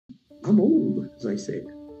I'm old, as I said.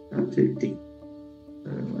 I'm 50.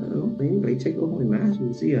 Well, anyway, take off my mask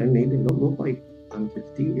and see. Maybe I don't look like I'm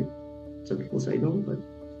 50. Some people say no, but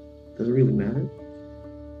it doesn't really matter.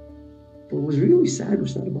 But what was really sad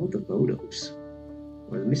was not about the photos,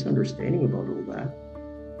 or the misunderstanding about all that.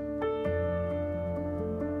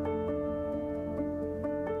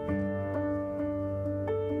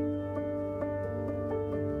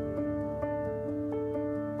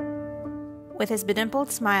 With his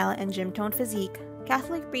bedimpled smile and gym-toned physique,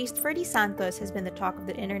 Catholic priest Ferdi Santos has been the talk of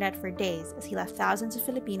the internet for days as he left thousands of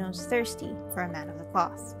Filipinos thirsty for a man of the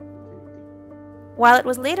cloth. While it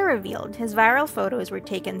was later revealed his viral photos were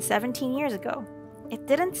taken 17 years ago, it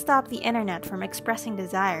didn't stop the internet from expressing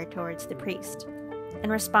desire towards the priest.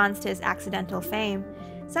 In response to his accidental fame,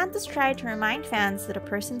 Santos tried to remind fans that a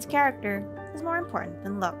person's character is more important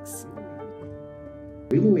than looks.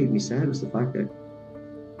 What really made me sad was the fact that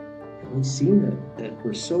we seem that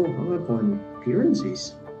we're so hung up on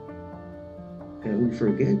appearances, and we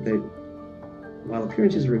forget that while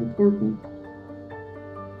appearances are important,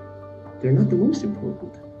 they're not the most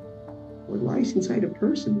important. What lies inside a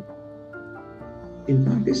person, in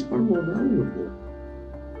fact, is far more valuable.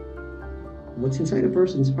 What's inside a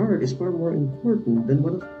person's heart is far more important than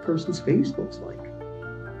what a person's face looks like.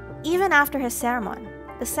 Even after his sermon,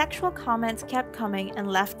 the sexual comments kept coming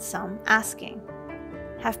and left some asking,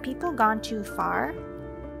 have people gone too far?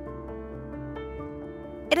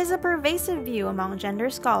 It is a pervasive view among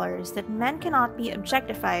gender scholars that men cannot be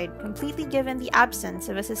objectified completely given the absence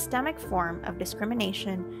of a systemic form of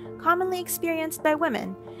discrimination commonly experienced by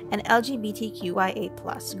women and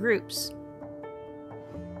LGBTQIA+ groups.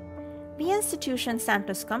 The institution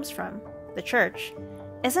Santos comes from, the Church,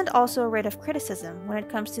 isn't also rid of criticism when it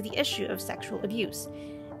comes to the issue of sexual abuse,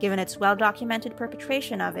 given its well-documented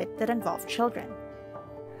perpetration of it that involved children.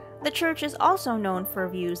 The Church is also known for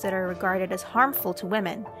views that are regarded as harmful to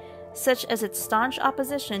women, such as its staunch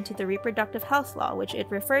opposition to the reproductive health law, which it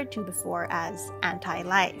referred to before as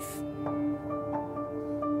anti-life.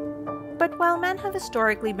 But while men have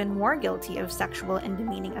historically been more guilty of sexual and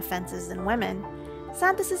demeaning offenses than women,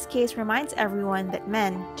 Santos's case reminds everyone that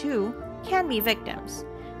men, too, can be victims,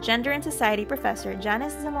 gender and society professor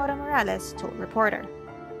Janice Zamora Morales told Reporter.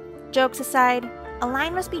 Jokes aside, a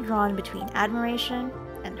line must be drawn between admiration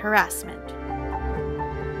and harassment.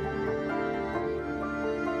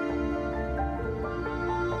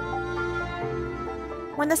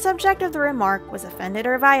 When the subject of the remark was offended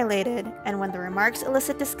or violated, and when the remarks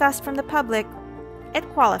elicit disgust from the public, it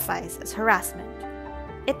qualifies as harassment.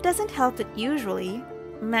 It doesn't help that usually,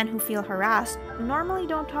 men who feel harassed normally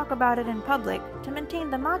don't talk about it in public to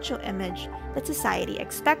maintain the macho image that society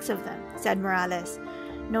expects of them, said Morales,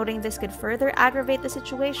 noting this could further aggravate the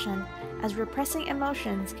situation as repressing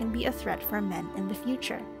emotions can be a threat for men in the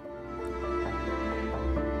future.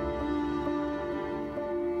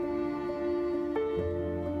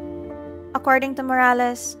 According to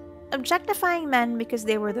Morales, objectifying men because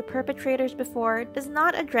they were the perpetrators before does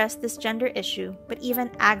not address this gender issue, but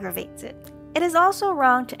even aggravates it. It is also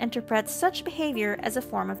wrong to interpret such behavior as a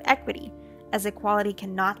form of equity, as equality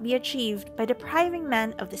cannot be achieved by depriving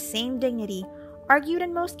men of the same dignity argued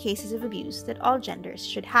in most cases of abuse that all genders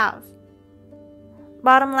should have.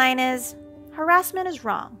 Bottom line is, harassment is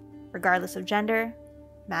wrong, regardless of gender,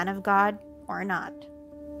 man of God, or not.